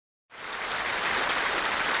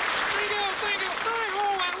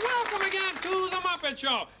Muppet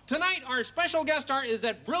Show. Tonight, our special guest star is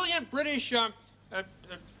that brilliant British,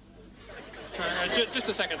 just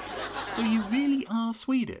a second. So you really are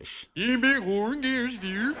Swedish?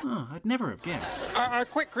 Oh, I'd never have guessed.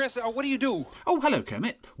 Quick, Chris, what do you do? Oh, hello,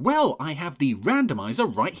 Kermit. Well, I have the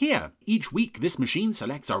randomizer right here. Each week, this machine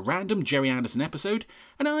selects a random Jerry Anderson episode,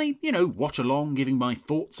 and I, watch along, giving my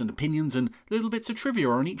thoughts and opinions and little bits of trivia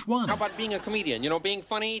on each one. How about being a comedian? Being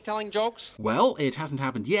funny, telling jokes? Well, it hasn't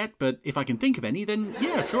happened yet, but if I can think of any, then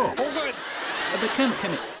yeah, sure. Oh, good. But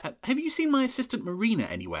Kermit, have you seen my assistant Marina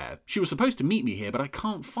anywhere? She was supposed to meet me here, but I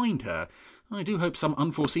can't find her. I do hope some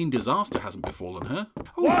unforeseen disaster hasn't befallen her.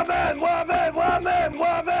 Oh. Woman!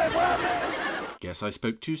 Guess I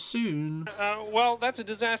spoke too soon. Well, that's a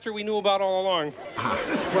disaster we knew about all along.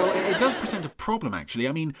 Well, it does present a problem, actually.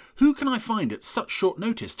 I mean, who can I find at such short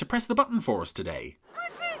notice to press the button for us today?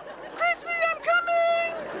 Chrissy, I'm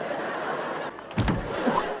coming!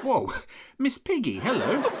 Oh, whoa, Miss Piggy,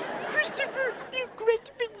 hello. Christopher, you great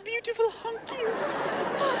big beautiful hunk, you.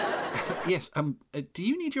 Yes, do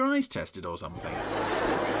you need your eyes tested or something?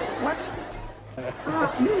 What?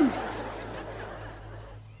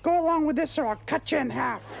 Go along with this or I'll cut you in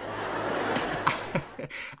half.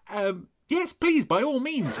 Yes, please, by all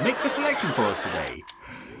means, make the selection for us today.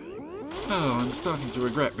 Oh, I'm starting to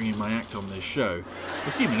regret bringing my act on this show,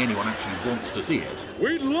 assuming anyone actually wants to see it.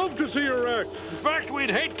 We'd love to see your act. In fact, we'd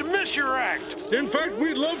hate to miss your act. In fact,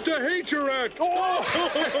 we'd love to hate your act.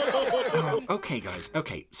 Oh, okay, guys,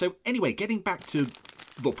 okay. So anyway, getting back to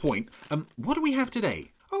the point, what do we have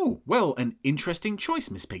today? Oh, well, an interesting choice,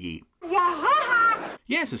 Miss Piggy.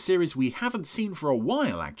 Yes, a series we haven't seen for a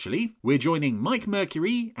while, actually. We're joining Mike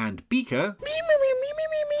Mercury and Beaker.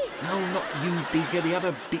 No, not you, Beaker, the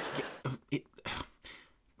other Beaker.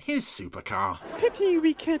 Here's Supercar. Pity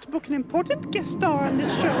we can't book an important guest star on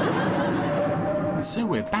this show. So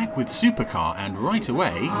we're back with Supercar, and right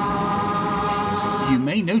away, you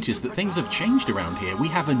may notice that things have changed around here. We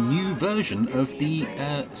have a new version of the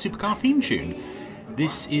Supercar theme tune.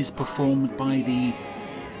 This is performed by the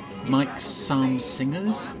Mike Psalm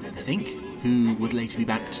Singers, I think, who would later be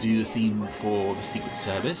back to do the theme for the Secret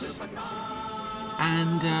Service.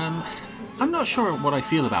 And I'm not sure what I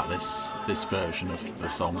feel about this version of the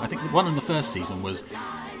song. I think the one in the first season was,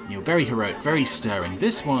 very heroic, very stirring.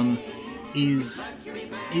 This one is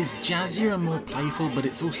jazzier and more playful, but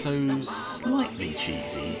it's also slightly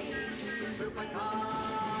cheesy.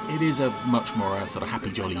 It is a much more sort of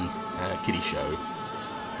happy, jolly kiddie show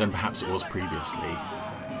than perhaps it was previously.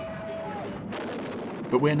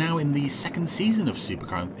 But we're now in the second season of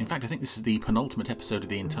Supercar. In fact, I think this is the penultimate episode of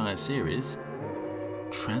the entire series.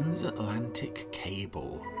 Transatlantic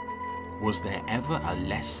Cable. Was there ever a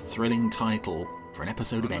less thrilling title for an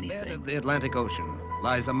episode of anything? At the head of the Atlantic Ocean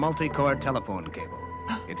lies a multi-core telephone cable.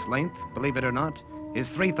 Its length, believe it or not, is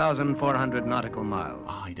 3,400 nautical miles.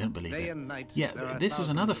 Oh, I don't believe Day it. and night, Yeah, this is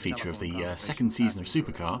another feature of the second season of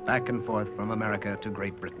Supercar. Back and forth from America to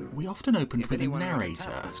Great Britain. We often opened If with a anyone narrator.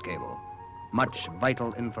 tapped this cable, much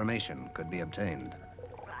vital information could be obtained.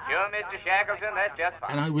 Sure, Mr. Shackleton, that's just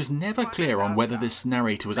fine. And I was never clear on whether this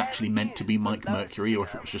narrator was actually meant to be Mike Mercury or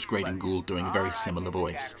if it was just Graydon Gould doing a very similar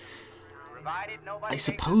voice. I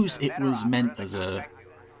suppose it was meant as an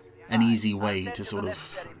easy way to sort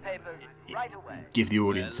of give the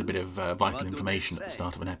audience a bit of vital information at the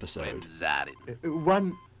start of an episode.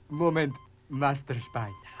 One moment, Master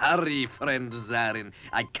Spy. Hurry, friend Zarin.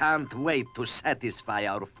 I can't wait to satisfy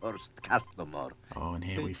our first customer. Oh, and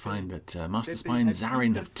here we find that Masterspy and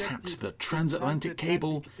Zarin have tapped the transatlantic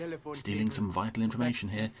cable, stealing some vital information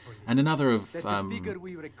here. And another of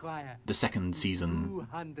the second season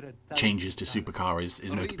changes to Supercar is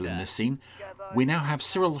notable in this scene. We now have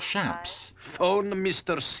Cyril Shaps. Phone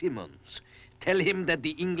Mr. Simmons. Tell him that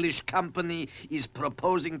the English company is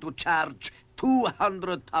proposing to charge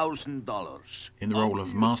 $200,000. In the role of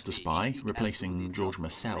Masterspy, replacing George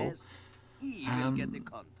Marcel.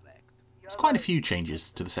 There's quite a few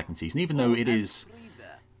changes to the second season, even though it is,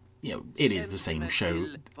 it is the same show.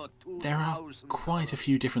 There are quite a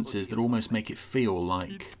few differences that almost make it feel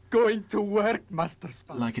like It's going to work, Master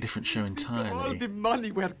Spy. like a different show All entirely. the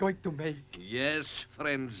money we're going to make. Yes,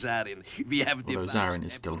 friend Zarin. We have Although devised Zarin a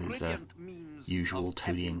is still his brilliant means usual of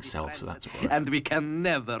toadying self, so that's all right. and we can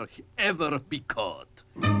never, ever be caught.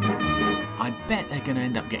 I bet they're going to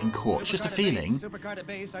end up getting caught. It's just a feeling. Supercar to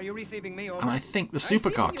base, are you receiving me? And I think the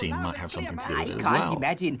Supercar team might have something to do with it as I can't well.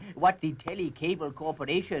 imagine what the Telecable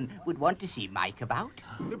Corporation would want to see Mike about.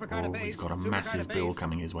 Oh, he's got a massive bill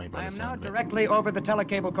coming his way by I the am now sound of it. directly over the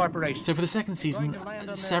Telecable Corporation. So for the second season,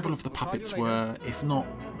 several of the puppets were, if not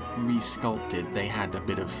resculpted, they had a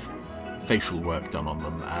bit of facial work done on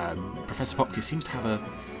them. Professor Popke seems to have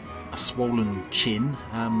a swollen chin.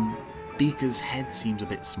 Beaker's head seems a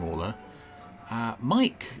bit smaller.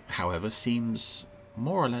 Mike, however, seems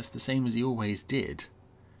more or less the same as he always did,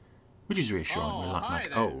 which is reassuring. We like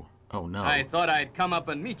Mike. Oh no. I thought I'd come up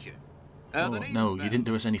and meet you. Oh no, you didn't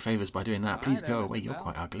do us any favours by doing that. Please go away, you're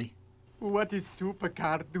quite ugly. What is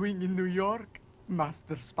Supercar doing in New York,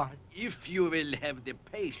 Master Spy? If you will have the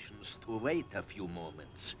patience to wait a few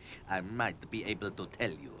moments, I might be able to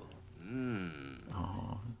tell you.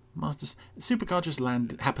 Oh, Supercar just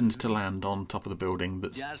happened to land on top of the building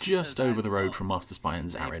that's just over the road from Masterspy and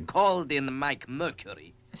Zarin. Called in Mike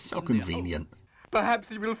Mercury. It's so convenient. Perhaps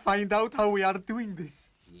he will find out how we are doing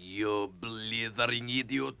this. You blithering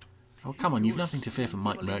idiot. Oh, come on, you've nothing to fear from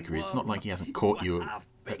Mike Mercury. It's not like he hasn't caught you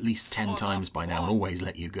at least 10 times by now and always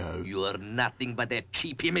let you go. You're nothing but a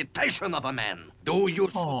cheap imitation of a man. Do you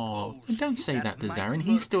Oh, don't say that to Zarin.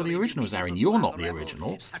 He's still the original Zarin. You're not the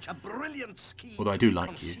original. Such a brilliant scheme. Although I do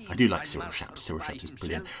like you. I do like Cyril Shaps. Cyril Shaps is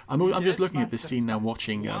brilliant. I'm just looking at this scene now,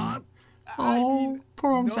 watching... oh,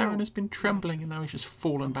 poor old Zarin has been trembling and now he's just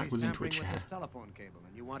fallen backwards into a chair.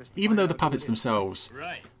 Even though the puppets themselves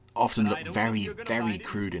often look very, very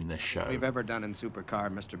crude in this show, We've ever done in Supercar,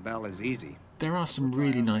 Mr. Bell, is easy. there are some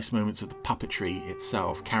really nice moments of the puppetry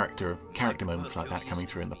itself, character moments like that coming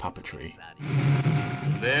through in the puppetry.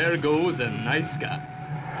 There goes a nice guy.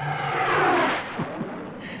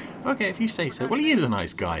 Okay, if you say so. Well, he is a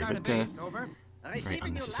nice guy, but very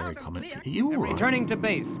unnecessary comment. Are you all right? Returning to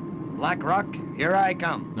base. Black Rock, here I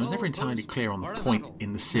come. I was never entirely clear on the point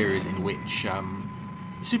in the series in which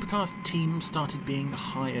the Supercar's team started being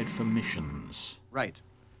hired for missions. Right.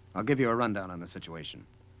 I'll give you a rundown on the situation.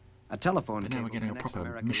 A telephone But now we're cable getting a connects proper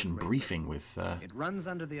America mission with Great briefing Britain. with It runs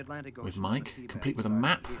under the Atlantic Ocean Mike, on the complete with a seabed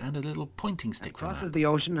map here. and a little pointing It stick for crosses that. the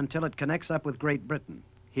ocean until it connects up with Great Britain,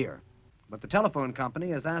 here. But the telephone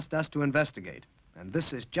company has asked us to investigate, and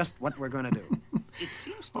this is just what we're going to do.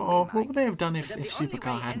 Oh, what would they have done if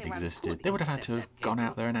Supercar hadn't existed? They would have had to have gone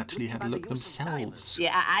out there and actually had a look themselves.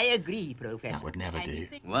 Yeah, I agree, Professor. That would never do.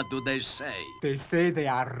 What do they say? They say they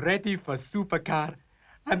are ready for Supercar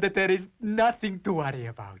and that there is nothing to worry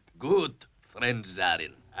about. Good, friend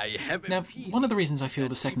Zarin. I have Now, one of the reasons I feel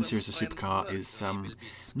the second series of Supercar is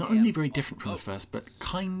not only very different from the first, but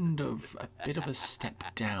kind of a bit of a step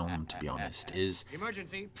down, to be honest, is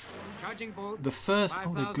Emergency. Charging both. the first...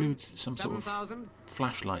 Oh, they've glued some sort of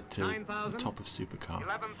flashlight to the top of Supercar.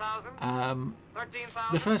 11,000.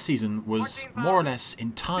 The first season was more or less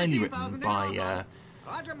entirely written by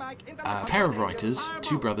a pair of writers,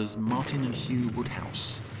 two brothers, Martin and Hugh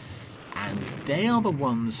Woodhouse. And they are the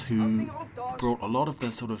ones who brought a lot of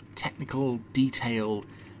the sort of technical detail,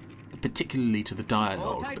 particularly to the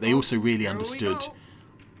dialogue, but they also really understood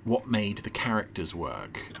what made the characters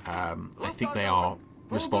work. I think they are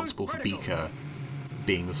responsible for Beaker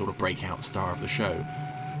being the sort of breakout star of the show.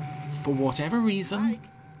 For whatever reason,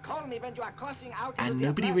 and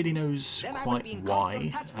nobody really knows quite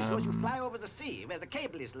why,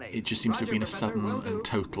 it just seems to have been a sudden and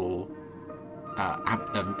total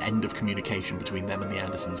end of communication between them and the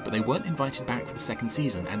Andersons, but they weren't invited back for the second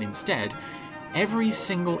season, and instead, every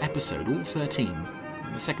single episode, all 13,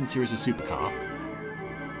 in the second series of Supercar,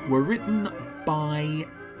 were written by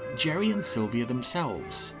Jerry and Sylvia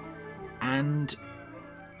themselves. And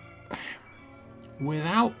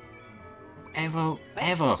without ever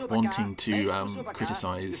wanting to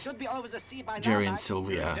criticise Jerry and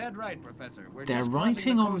Sylvia, Dead right, Professor. We're their just crossing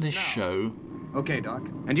writing the on coast this now. show Okay, Doc.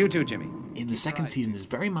 And you too, Jimmy. in the second season is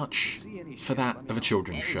very much for that of a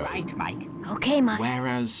children's show. Right, Mike. Okay, Mike.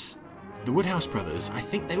 Whereas the Woodhouse brothers, I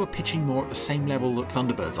think they were pitching more at the same level that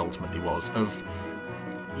Thunderbirds ultimately was, of,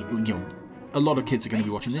 you know, a lot of kids are going to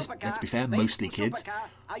be watching this, let's be fair, mostly kids,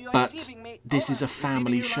 but this is a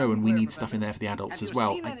family show and we need stuff in there for the adults as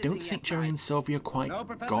well. I don't think Jerry and Sylvia quite No,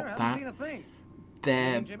 Professor, got haven't seen that. a thing.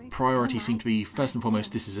 Their priority seemed to be, first and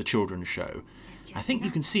foremost, this is a children's show. I think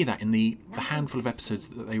you can see that in the handful of episodes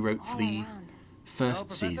that they wrote for the first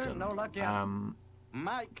Professor, season. no luck yet.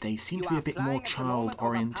 They seem to be a bit more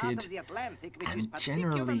child-oriented and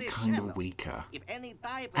generally kind of weaker.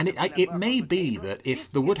 And it may be that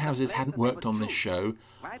if the Woodhouses hadn't worked on this show,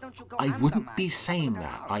 I wouldn't be saying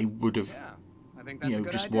that. I would have, I think that's you a know,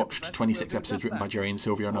 good just idea, watched Professor. 26 We'll do episodes just written by that. Jerry and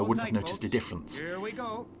Sylvia and I Hold wouldn't have tight, noticed a folks. difference. Here we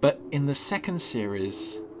go. But in the second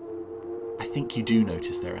series, I think you do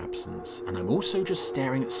notice their absence. And I'm also just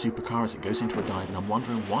staring at Supercar as it goes into a dive, and I'm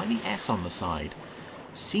wondering why the S on the side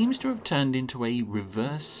seems to have turned into a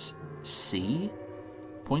reverse C,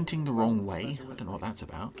 pointing the wrong way. I don't know what that's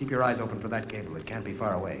about. Keep your eyes open for that cable. It can't be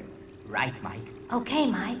far away. Right, Mike. Okay,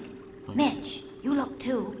 Mike. Mitch, you look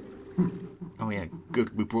too. Oh yeah,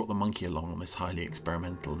 good. We brought the monkey along on this highly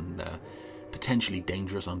experimental and potentially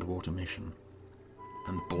dangerous underwater mission.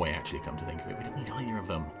 And the boy, actually, come to think of it, we don't need either of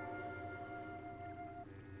them.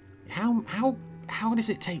 How does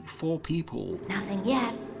it take 4 people Nothing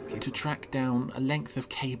yet. to track down a length of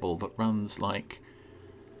cable that runs like,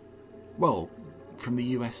 well, from the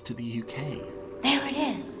US to the UK? There it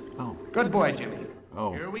is. Oh. Good boy, Jimmy.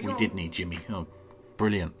 Oh, we did need Jimmy. Oh,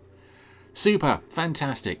 brilliant. Super,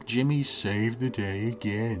 fantastic. Jimmy saved the day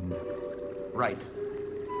again. Right.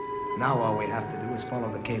 Now all we have to do is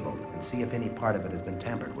follow the cable and see if any part of it has been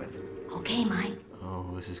tampered with. Okay, Mike.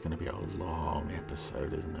 Oh, this is going to be a long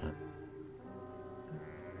episode, isn't it?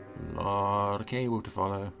 A lot of cable to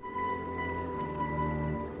follow.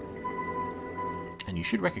 And you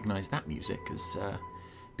should recognise that music as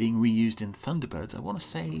being reused in Thunderbirds. I want to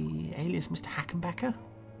say alias Mr. Hackenbacker.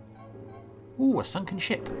 Ooh, a sunken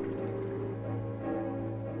ship.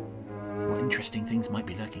 What interesting things might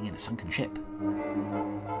be lurking in a sunken ship?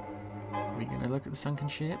 Are we going to look at the sunken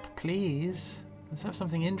ship? Please. Let's have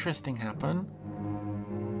something interesting happen.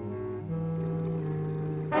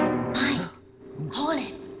 Mike, hold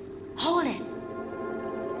it. Hold it.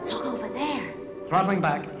 Look over there. Throttling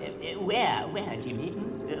back. Where, Jimmy?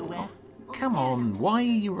 Where? Come on, why are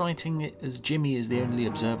you writing it as Jimmy is the only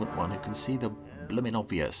observant one who can see the bloomin'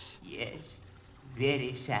 obvious? Yes.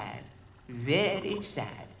 Very sad. Very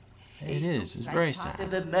sad. It is, it's very sad.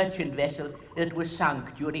 Part of a merchant vessel that was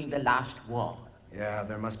sunk during the last war. Yeah,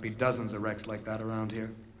 there must be dozens of wrecks like that around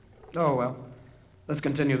here. Oh, well. Let's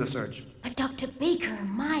continue the search. But Dr. Baker,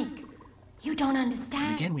 Mike, you don't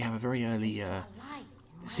understand. And again, we have a very early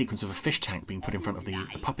sequence of a fish tank being put in front of the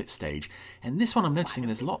puppet stage. And this one I'm noticing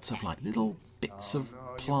there's lots of like little bits of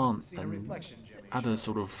plant and other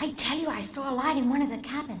sort of I tell you, I saw a light in one of the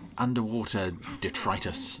cabins. underwater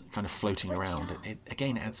detritus kind of floating around. It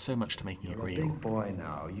again adds so much to making it You're a real. big boy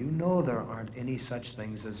now. You know there aren't any such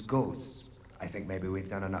things as ghosts. I think maybe we've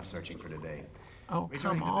done enough searching for today. Oh,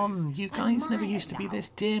 come on. You guys never used to be this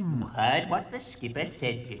dim. Heard what the skipper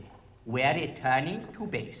said, Jimmy. We're returning to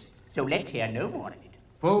base. So let's hear no more of it.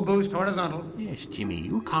 Full boost horizontal. Yes, Jimmy,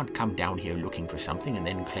 you can't come down here looking for something and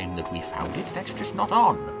then claim that we found it. That's just not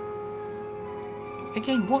on.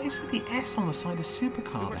 Again, what is with the S on the side of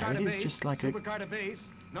Supercar there? It is just like a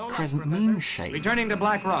crescent moon shape. Returning to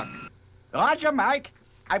Black Rock. Roger, Mike.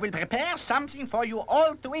 I will prepare something for you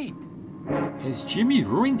all to eat. Has Jimmy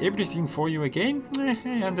ruined everything for you again?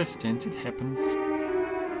 I understand, it happens.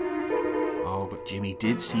 Oh, but Jimmy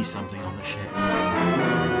did see something on the ship.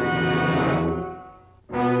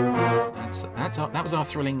 That was our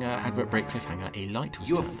thrilling advert break cliffhanger. A light was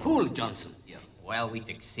You turned on. fool, Johnson. Yeah, well, we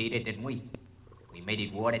succeeded, didn't we? We made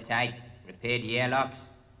it watertight, repaired the airlocks,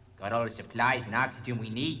 got all the supplies and oxygen we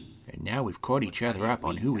need. And now we've caught each other up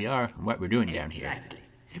on who we are and what we're doing down here. Exactly.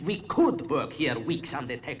 We could work here weeks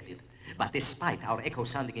undetected. But despite our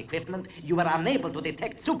echo-sounding equipment, you were unable to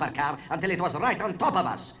detect Supercar until it was right on top of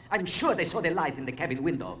us. I'm sure they saw the light in the cabin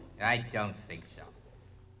window. I don't think so.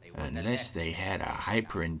 They wouldn't have Unless left they us. had a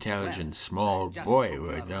hyper-intelligent small boy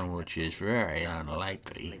with them, which is very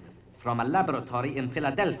unlikely. From a laboratory in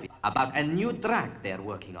Philadelphia about a new drug they're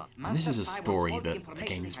working on. And this is a story that,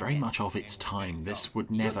 again, is very much of its time. This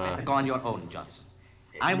would never Go on your own, Johnson.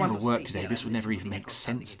 It want never to worked stay today. here This would and never even listen to make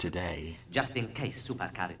sense today. Just in case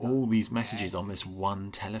Supercar is All these messages on this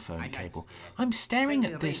one telephone cable. I'm staring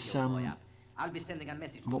at this, I'll be sending a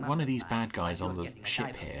message to one of these Masterspy. bad guys on You're the getting a ship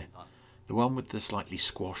diver here. suit on. The one with the slightly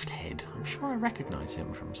squashed head. I'm sure I recognise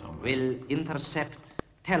him from somewhere. We'll intercept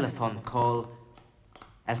telephone call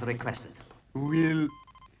as requested. We'll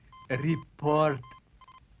report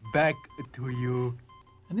back to you.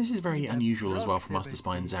 And this is very unusual as well for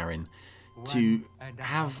Masterspy and Zarin, to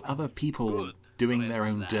have other people doing their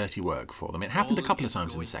own dirty work for them. It happened a couple of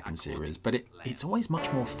times in the second series, but it's always much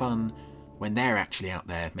more fun when they're actually out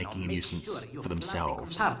there making a nuisance for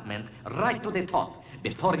themselves. Compartment right to the top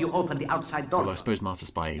before you open the outside door. Although I suppose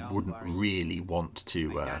Masterspy wouldn't really want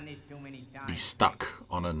to Done this too many be times. stuck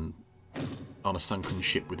on a sunken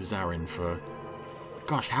ship with Zarin for...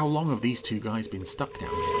 Gosh, how long have these two guys been stuck down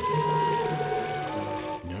here?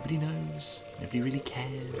 Nobody knows. Nobody really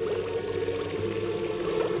cares.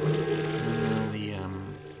 And now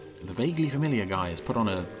the vaguely familiar guy has put on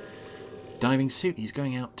a diving suit. He's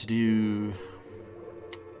going out to do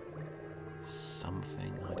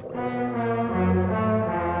something. I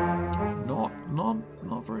don't know.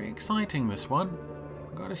 Not very exciting, this one.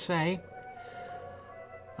 I've got to say.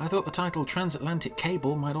 I thought the title Transatlantic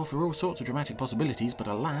Cable might offer all sorts of dramatic possibilities, but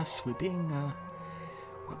alas, we're being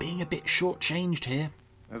a bit shortchanged here.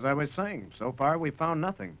 As I was saying, so far we found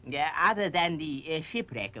nothing. Yeah, other than the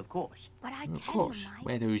shipwreck, of course. But I Of tell course, you, Mike,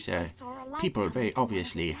 where those I saw a light people coming very from one of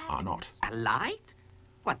obviously the are not. A light?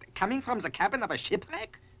 What, coming from the cabin of a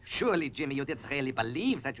shipwreck? Surely, Jimmy, you didn't really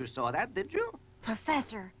believe that you saw that, did you?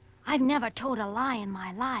 Professor, I've never told a lie in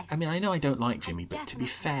my life. I mean, I know I don't like Jimmy, but to be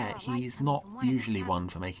fair, he's not usually one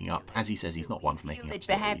for making up. As he says, he's not one for making up That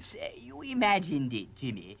stories. perhaps you imagined it,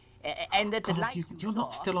 Jimmy. And that the God, light you're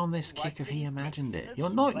not still on this kick of he imagined it.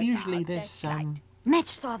 You're not usually this, Mitch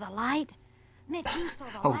saw the light. Mitch, you saw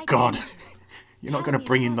the Oh, light. God. didn't you? You're not Tell going to me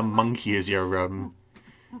bring you in the saw light. monkey as your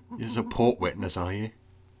support witness, are you?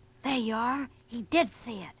 There you are. He did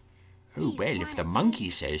see it. Oh, See, well, he's if the trying to monkey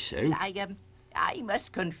says so. I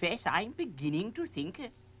must confess, I'm beginning to think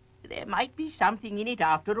there might be something in it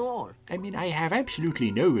after all. I mean, I have absolutely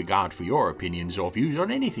no regard for your opinions or views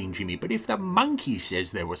on anything, Jimmy, but if the monkey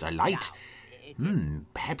says there was a light,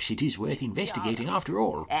 perhaps it is worth investigating after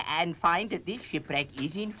all. And find that this shipwreck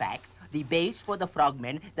is, in fact, the base for the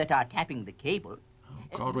frogmen that are tapping the cable. Oh,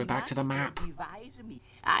 God, we're back to the map.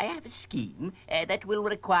 I have a scheme that will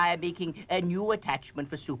require making a new attachment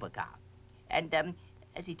for Supercar. And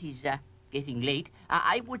as it is getting late,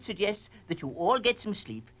 I would suggest that you all get some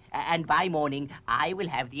sleep, and by morning I will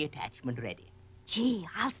have the attachment ready. Gee,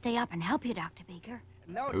 I'll stay up and help you, Dr. Beaker.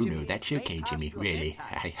 Oh, no, that's okay, Jimmy, really.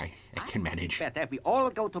 I can manage. Better if we all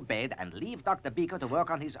go to bed and leave Dr. Beaker to work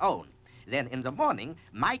on his own. Then in the morning,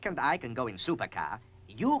 Mike and I can go in Supercar.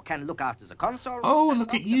 You can look after the console. Oh,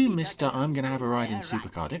 look at you, mister. I'm going to have a ride in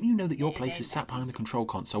Supercar. Don't you know that your place is sat behind the control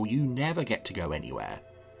console? You never get to go anywhere.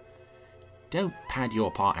 Don't pad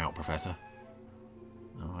your part out, Professor.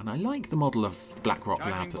 Oh, and I like the model of the Black Rock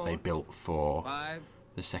lab that they built for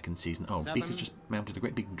the second season. Oh, Beaker's just mounted a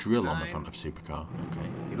great big drill on the front of Supercar.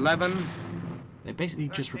 Okay. 11. They basically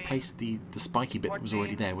just replaced the spiky bit that was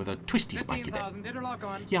already there with a twisty spiky bit.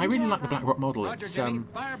 Yeah, I really like the Black Rock model. It's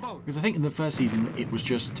because I think in the first season it was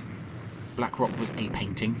just Black Rock was a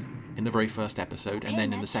painting in the very first episode, and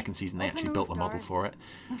then in the second season they actually built the model for it,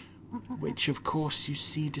 which of course you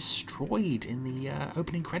see destroyed in the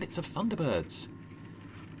opening credits of Thunderbirds.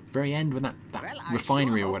 Very end when that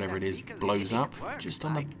refinery or whatever it is blows up, just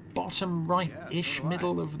on the bottom right-ish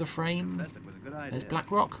middle of the frame, there's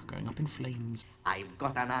Black Rock going up in flames. I've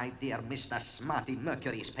got an idea. Mr. Smarty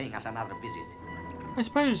Mercury is paying us another visit. I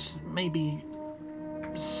suppose maybe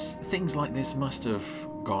things like this must have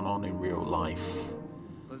gone on in real life,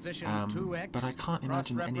 but I can't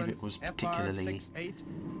imagine that any of it was particularly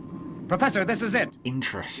Professor, this is it.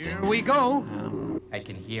 interesting. Here we go. I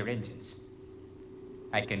can hear engines.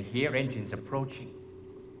 I can hear engines approaching.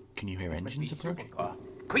 Can you hear engines approaching? Supercar.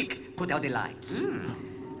 Quick, put out the lights.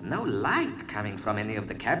 No light coming from any of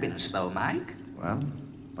the cabins, though, Mike. Well,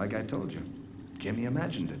 like I told you, Jimmy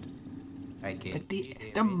imagined it. I can But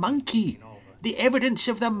the monkey! The evidence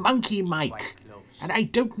of the monkey, Mike! And I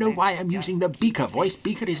don't know why I'm using the Beaker voice.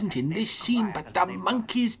 Beaker isn't in this scene, but the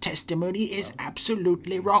monkey's testimony is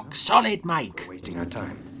absolutely rock solid, Mike. Wasting our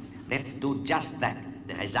time. Let's do just that.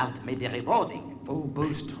 The result may be rewarding. Full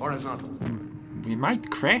boost horizontal. We might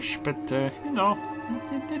crash, but, you know,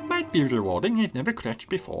 it might be rewarding. I've never crashed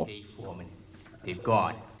before. Hey, Foreman. They've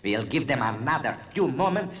gone. We'll give them another few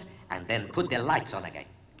moments and then put the lights on again.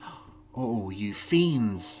 Oh, you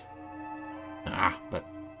fiends. Ah, but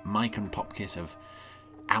Mike and Popkiss have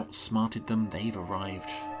outsmarted them. They've arrived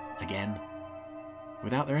again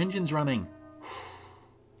without their engines running.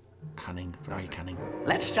 Cunning, very cunning.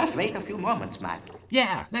 Let's just wait a few moments, Mike.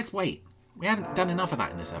 Yeah, let's wait. We haven't done enough of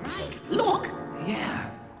that in this episode. Look! Yeah.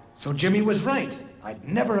 So Jimmy was right. I'd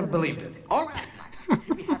never have believed it. All right, Mike.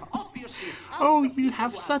 We have obviously... Oh, you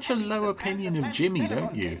have such a low opinion of Jimmy,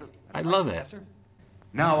 don't you? I love it.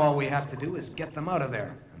 Now all we have to do is get them out of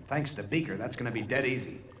there. And thanks to Beaker, that's going to be dead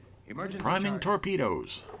easy. Emergency Priming charge.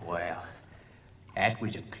 torpedoes. Well, that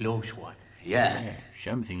was a close one. Yeah,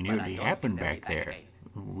 something nearly happened back there.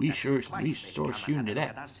 We sure soon to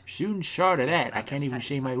that. Soon short of that, I can't even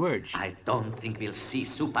say my words. I don't think we'll see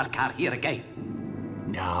Supercar here again.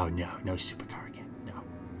 No Supercar again, no.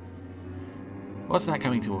 What's that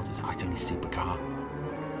coming towards us? Oh, it's only Supercar.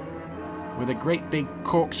 With a great big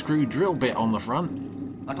corkscrew drill bit on the front.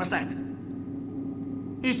 What was that?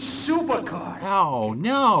 It's Supercar! Oh,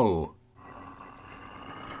 no!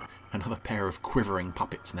 Another pair of quivering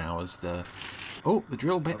puppets now as the... Oh, the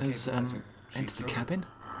drill bit has entered the cabin.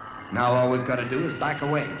 Now all we've got to do is back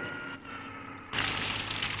away.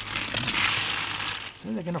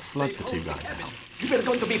 So they're going to flood the two guys out. We're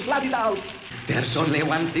going to be flooded out. There's only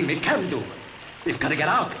one thing we can do. We've got to get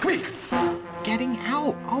out, quick. Getting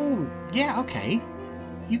out? Oh, yeah, okay.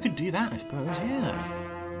 You could do that, I suppose,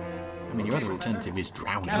 yeah. I mean, your other alternative is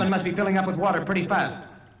Cabin drowning. must be filling up with water pretty fast.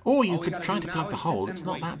 Or you could try to plug the hole. It's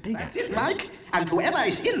not that big, That's actually. it, Mike. And whoever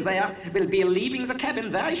is in there will be leaving the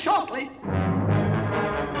cabin very shortly.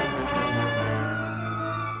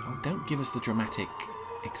 Oh, don't give us the dramatic,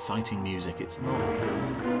 exciting music. It's not...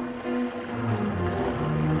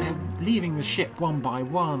 They're leaving the ship one by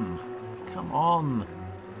one. Come on.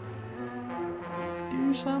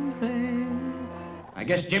 Do something. I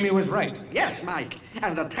guess Jimmy was right. Yes, Mike.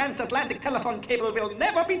 And the transatlantic telephone cable will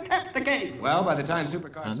never be tapped again. Well, by the time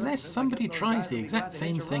Supercar... Unless somebody tries the exact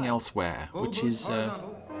same thing elsewhere, which is a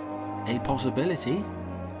possibility.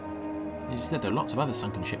 As you said, there are lots of other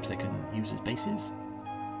sunken ships they can use as bases.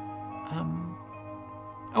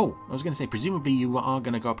 Oh, I was going to say, presumably you are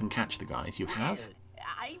going to go up and catch the guys. You have?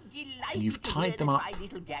 And you've tied them up,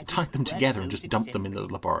 tied them together and just dumped them in the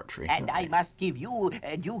laboratory. And I must give you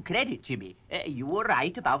due credit, Jimmy. You were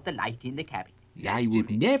right about the light in the cabin. I would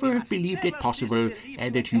never have believed it possible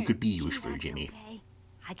that you could be useful, Jimmy. Okay.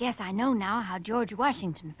 I guess I know now how George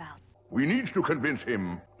Washington felt. We need to convince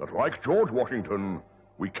him that, like George Washington,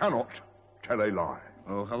 we cannot tell a lie.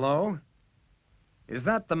 Oh, hello? Is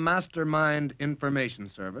that the Mastermind Information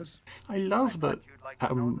Service? I love that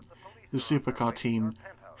the Supercar team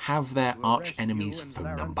have their arch enemy's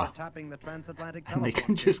phone number. And they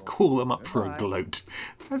can just call them up for a gloat.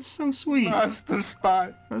 That's so sweet.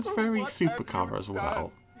 Masterspy. That's very Supercar as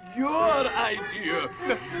well. Your idea.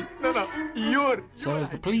 No, your. So as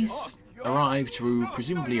the police arrive to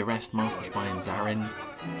presumably arrest Masterspy and Zarin,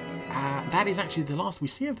 that is actually the last we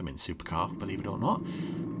see of them in Supercar, believe it or not.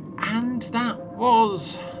 And that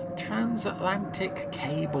was Transatlantic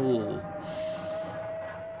Cable.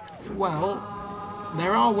 Well,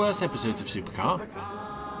 there are worse episodes of Supercar,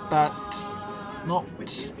 but not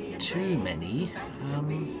too many.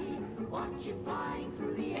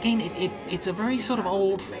 Again, it's a very sort of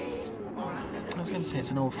old... I was going to say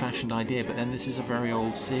it's an old-fashioned idea, but then this is a very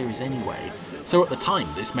old series anyway. So at the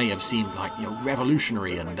time, this may have seemed like, you know,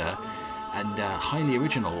 revolutionary and highly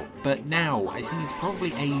original, but now I think it's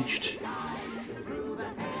probably aged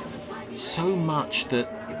so much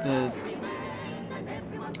that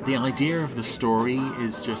the idea of the story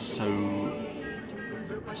is just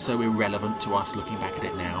so irrelevant to us looking back at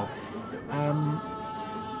it now.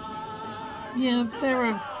 Yeah,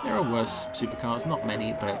 there are worse Supercars, not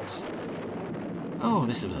many, but oh,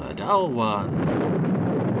 this was a dull one.